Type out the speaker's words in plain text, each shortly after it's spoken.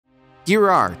Here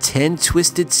are 10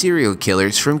 twisted serial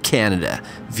killers from Canada.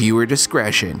 Viewer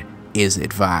discretion is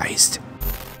advised.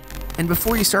 And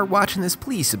before you start watching this,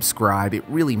 please subscribe. It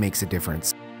really makes a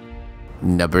difference.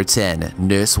 Number 10.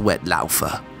 Nurse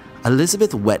Wettlaufer.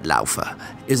 Elizabeth Wettlaufer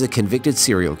is a convicted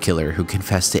serial killer who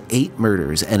confessed to 8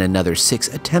 murders and another 6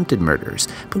 attempted murders.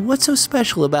 But what's so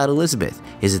special about Elizabeth?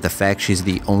 Is it the fact she's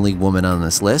the only woman on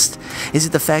this list? Is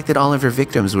it the fact that all of her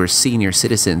victims were senior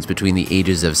citizens between the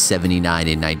ages of 79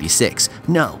 and 96?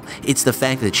 No, it's the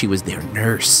fact that she was their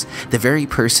nurse. The very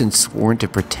person sworn to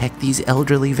protect these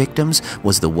elderly victims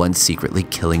was the one secretly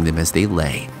killing them as they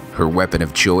lay. Her weapon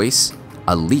of choice?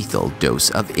 A lethal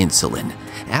dose of insulin.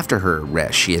 After her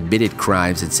arrest, she admitted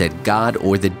crimes and said God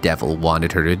or the devil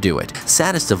wanted her to do it.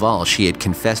 Saddest of all, she had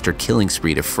confessed her killing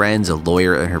spree to friends, a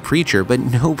lawyer, and her preacher, but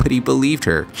nobody believed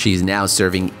her. She's now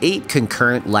serving 8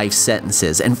 concurrent life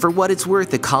sentences, and for what it's worth,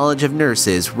 the College of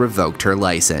Nurses revoked her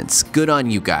license. Good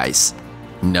on you guys.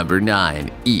 Number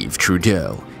 9. Eve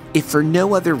Trudeau. If for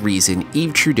no other reason,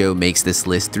 Eve Trudeau makes this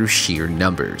list through sheer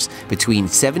numbers. Between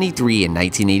 1973 and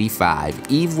 1985,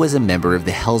 Eve was a member of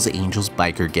the Hells Angels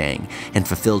biker gang and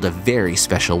fulfilled a very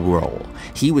special role.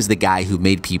 He was the guy who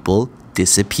made people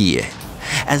disappear.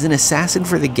 As an assassin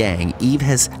for the gang, Eve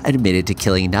has admitted to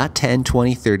killing not 10,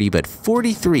 20, 30, but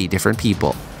 43 different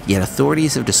people. Yet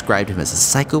authorities have described him as a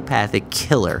psychopathic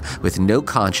killer with no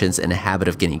conscience and a habit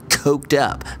of getting coked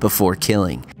up before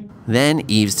killing. Then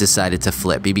Eves decided to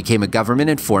flip. He became a government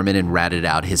informant and ratted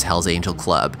out his Hells Angel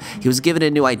club. He was given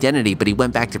a new identity, but he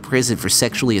went back to prison for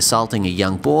sexually assaulting a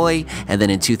young boy, and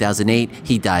then in 2008,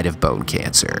 he died of bone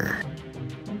cancer.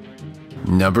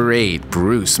 Number 8.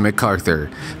 Bruce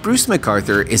McArthur. Bruce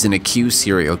McArthur is an accused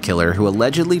serial killer who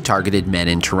allegedly targeted men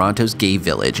in Toronto's gay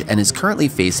village and is currently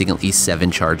facing at least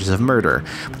 7 charges of murder.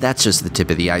 But that's just the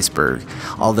tip of the iceberg.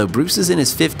 Although Bruce is in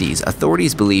his 50s,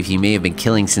 authorities believe he may have been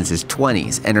killing since his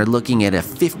 20s and are looking at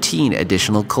 15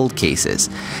 additional cold cases.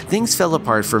 Things fell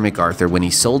apart for McArthur when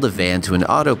he sold a van to an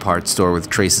auto parts store with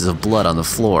traces of blood on the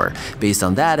floor. Based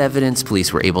on that evidence,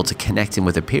 police were able to connect him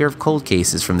with a pair of cold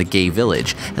cases from the gay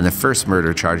village, and the first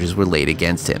murder charges were laid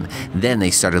against him. Then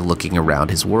they started looking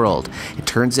around his world. It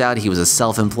turns out he was a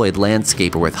self-employed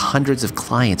landscaper with hundreds of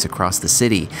clients across the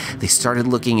city. They started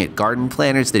looking at garden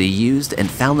planters that he used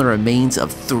and found the remains of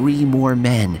 3 more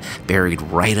men buried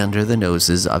right under the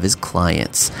noses of his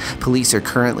clients. Police are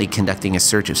currently conducting a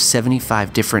search of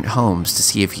 75 different homes to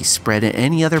see if he spread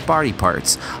any other body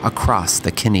parts across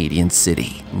the Canadian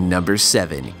city. Number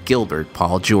 7. Gilbert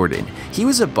Paul Jordan. He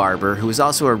was a barber who was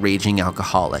also a raging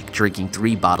alcoholic, drinking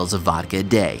 3 bottles of vodka a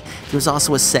day. He was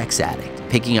also a sex addict,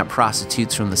 picking up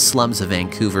prostitutes from the slums of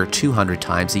Vancouver 200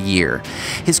 times a year.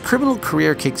 His criminal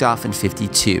career kicked off in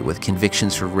 '52 with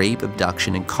convictions for rape,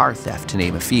 abduction, and car theft, to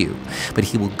name a few. But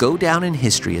he will go down in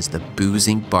history as the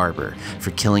boozing barber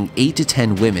for killing 8 to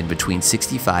 10 women between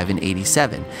 65 and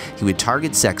 87. He would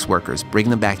target sex workers, bring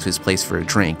them back to his place for a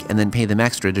drink, and then pay them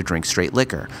extra to drink straight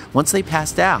liquor. Once they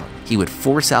passed out, he would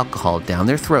force alcohol down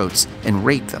their throats and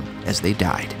rape them as they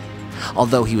died.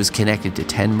 Although he was connected to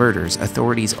 10 murders,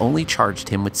 authorities only charged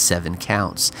him with 7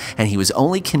 counts, and he was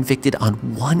only convicted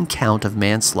on 1 count of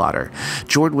manslaughter.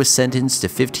 Jordan was sentenced to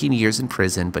 15 years in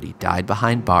prison, but he died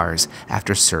behind bars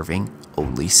after serving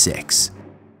only 6.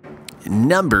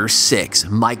 Number 6.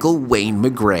 Michael Wayne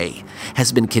McGray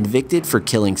has been convicted for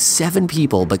killing 7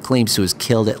 people but claims to have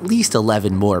killed at least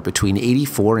 11 more between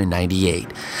 84 and 98.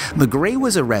 McGray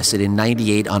was arrested in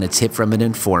 98 on a tip from an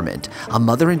informant. A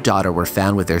mother and daughter were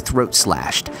found with their throats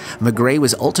slashed. McGray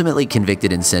was ultimately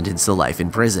convicted and sentenced to life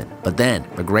in prison. But then,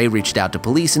 McGray reached out to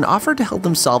police and offered to help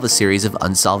them solve a series of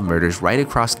unsolved murders right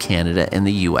across Canada and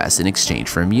the US in exchange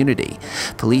for immunity.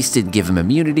 Police didn't give him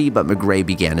immunity, but McGray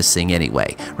began to sing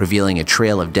anyway, revealing a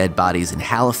trail of dead bodies in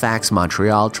Halifax,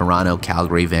 Montreal, Toronto,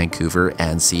 Calgary, Vancouver,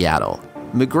 and Seattle.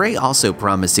 McGray also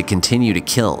promised to continue to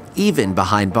kill, even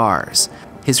behind bars.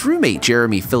 His roommate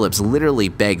Jeremy Phillips literally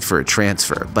begged for a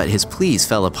transfer, but his pleas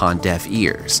fell upon deaf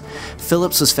ears.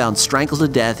 Phillips was found strangled to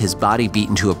death, his body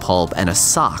beaten to a pulp, and a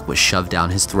sock was shoved down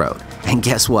his throat. And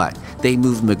guess what? They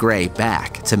moved McGray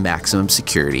back to maximum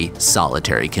security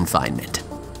solitary confinement.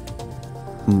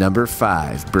 Number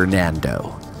 5.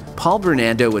 Bernardo. Paul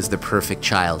Bernardo was the perfect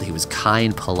child. He was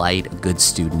kind, polite, a good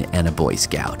student, and a Boy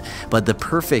Scout. But the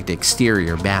perfect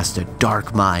exterior masked a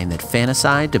dark mind that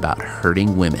fantasized about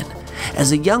hurting women.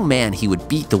 As a young man, he would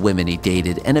beat the women he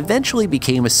dated and eventually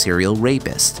became a serial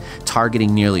rapist,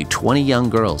 targeting nearly 20 young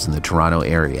girls in the Toronto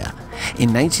area.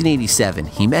 In 1987,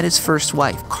 he met his first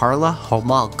wife, Carla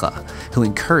Homolka. who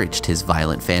encouraged his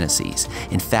violent fantasies.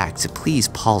 In fact, to please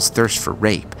Paul's thirst for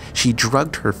rape, she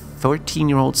drugged her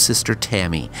 14-year-old sister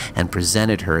Tammy and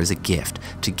presented her as a gift.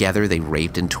 Together, they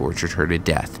raped and tortured her to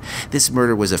death. This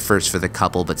murder was a first for the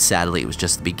couple, but sadly, it was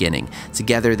just the beginning.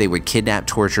 Together, they would kidnap,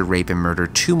 torture, rape, and murder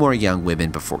 2 more young women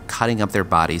before cutting up their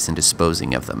bodies and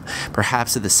disposing of them.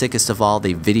 Perhaps at the sickest of all,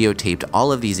 they videotaped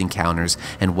all of these encounters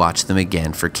and watched them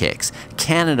again for kicks.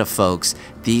 Canada, folks,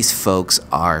 these folks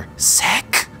are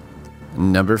sick.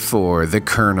 Number 4, the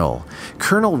Colonel.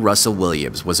 Colonel Russell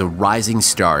Williams was a rising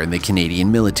star in the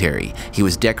Canadian military. He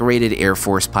was decorated Air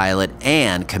Force pilot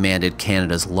and commanded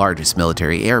Canada's largest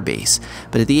military airbase.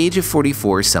 But at the age of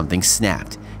 44, something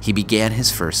snapped. He began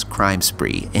his first crime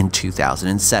spree in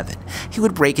 2007. He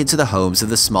would break into the homes of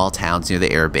the small towns near the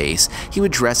airbase. He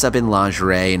would dress up in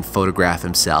lingerie and photograph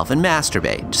himself and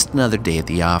masturbate. Just another day at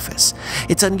the office.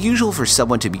 It's unusual for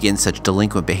someone to begin such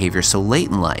delinquent behavior so late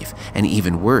in life, and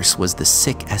even worse was the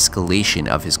sick escalation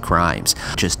of his crimes.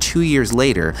 Just 2 years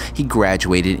later, he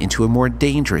graduated into a more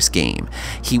dangerous game.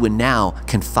 He would now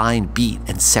confine, beat,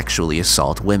 and sexually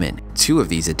assault women. 2 of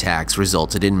these attacks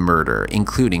resulted in murder,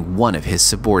 including one of his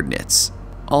subordinates.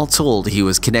 All told, he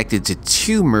was connected to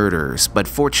 2 murders, but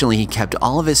fortunately he kept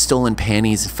all of his stolen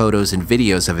panties, photos, and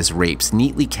videos of his rapes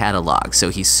neatly cataloged, so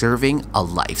he's serving a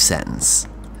life sentence.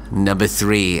 Number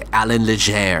 3, Alain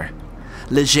Legere.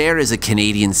 Legere is a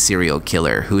Canadian serial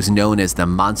killer who's known as the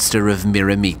Monster of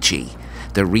Miramichi,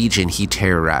 the region he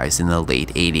terrorized in the late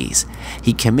 80s.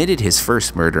 He committed his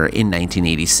first murder in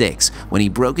 1986 when he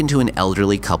broke into an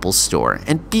elderly couple's store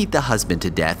and beat the husband to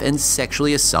death and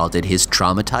sexually assaulted his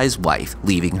traumatized wife,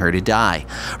 leaving her to die.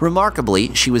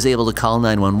 Remarkably, she was able to call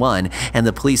 911 and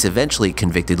the police eventually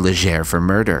convicted Legere for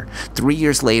murder. 3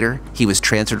 years later, he was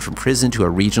transferred from prison to a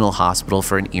regional hospital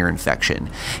for an ear infection.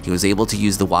 He was able to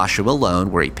use the washroom alone,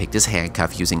 where he picked his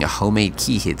handcuff using a homemade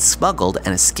key he'd smuggled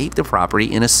and escaped the property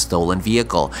in a stolen vehicle.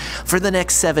 For the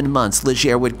next 7 months,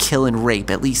 Legere would kill and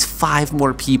rape at least 5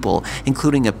 more people,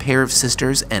 including a pair of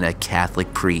sisters and a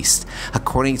Catholic priest.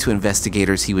 According to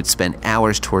investigators, he would spend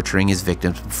hours torturing his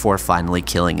victims before finally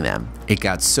killing them. It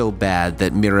got so bad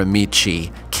that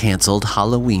Miramichi canceled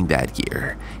Halloween that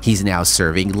year. He's now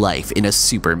serving life in a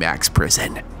supermax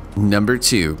prison. Number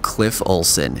 2, Cliff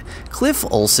Olson. Cliff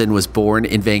Olson was born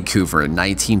in Vancouver in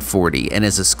 1940, and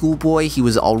as a schoolboy, he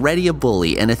was already a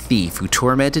bully and a thief who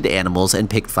tormented animals and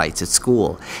picked fights at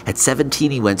school. At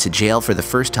 17, he went to jail for the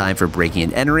first time for breaking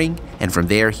and entering, and from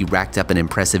there, he racked up an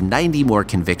impressive 90 more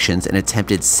convictions and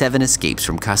attempted 7 escapes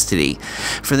from custody.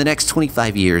 For the next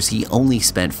 25 years, he only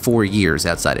spent 4 years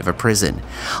outside of a prison.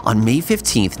 On May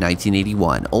 15,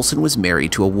 1981, Olson was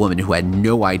married to a woman who had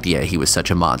no idea he was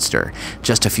such a monster.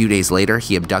 Just a few days later,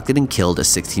 he abducted and killed a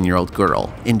 16-year-old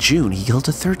girl. In June, he killed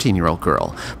a 13-year-old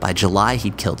girl. By July,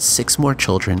 he'd killed 6 more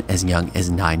children as young as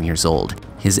 9 years old.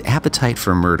 His appetite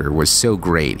for murder was so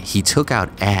great, he took out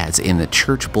ads in the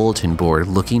church bulletin board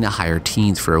looking to hire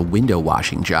teens for a window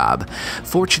washing job.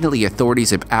 Fortunately,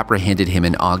 authorities apprehended him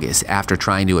in August after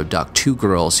trying to abduct 2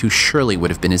 girls who surely would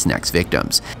have been his next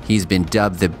victims. He's been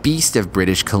dubbed the Beast of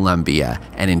British Columbia,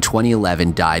 and in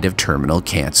 2011 died of terminal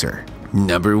cancer.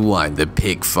 Number 1, the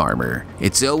pig farmer.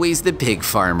 It's always the pig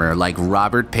farmer, like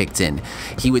Robert Pickton.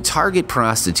 He would target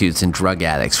prostitutes and drug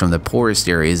addicts from the poorest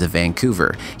areas of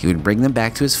Vancouver. He would bring them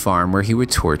back to his farm where he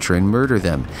would torture and murder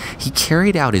them. He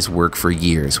carried out his work for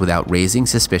years without raising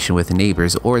suspicion with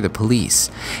neighbors or the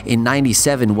police. In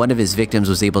 97, one of his victims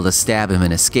was able to stab him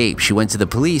and escape. She went to the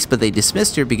police, but they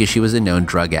dismissed her because she was a known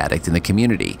drug addict in the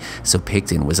community, so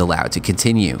Pickton was allowed to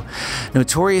continue.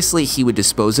 Notoriously, he would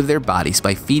dispose of their bodies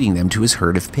by feeding them to his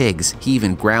herd of pigs. He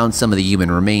even ground some of the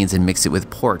human remains and mixed it with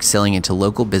pork, selling it to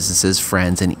local businesses,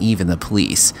 friends, and even the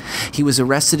police. He was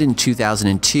arrested in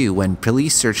 2002 when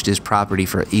police searched his property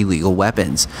for illegal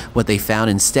weapons. What they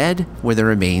found instead were the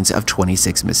remains of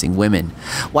 26 missing women.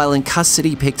 While in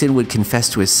custody, Pickton would confess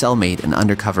to his cellmate, an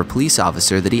undercover police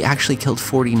officer, that he actually killed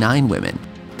 49 women.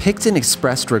 Pickton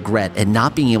expressed regret at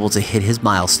not being able to hit his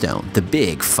milestone, the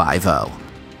big 5-0.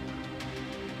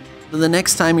 The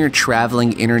next time you're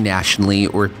traveling internationally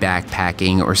or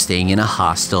backpacking or staying in a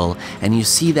hostel and you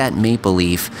see that maple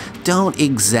leaf, don't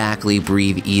exactly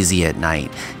breathe easy at night.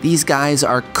 These guys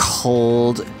are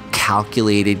cold,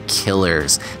 calculated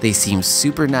killers. They seem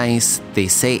super nice, they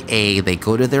say A, they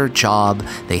go to their job,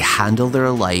 they handle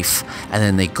their life, and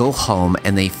then they go home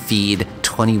and they feed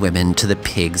 20 women to the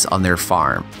pigs on their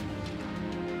farm.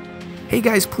 Hey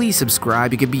guys, please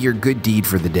subscribe. It could be your good deed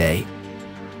for the day.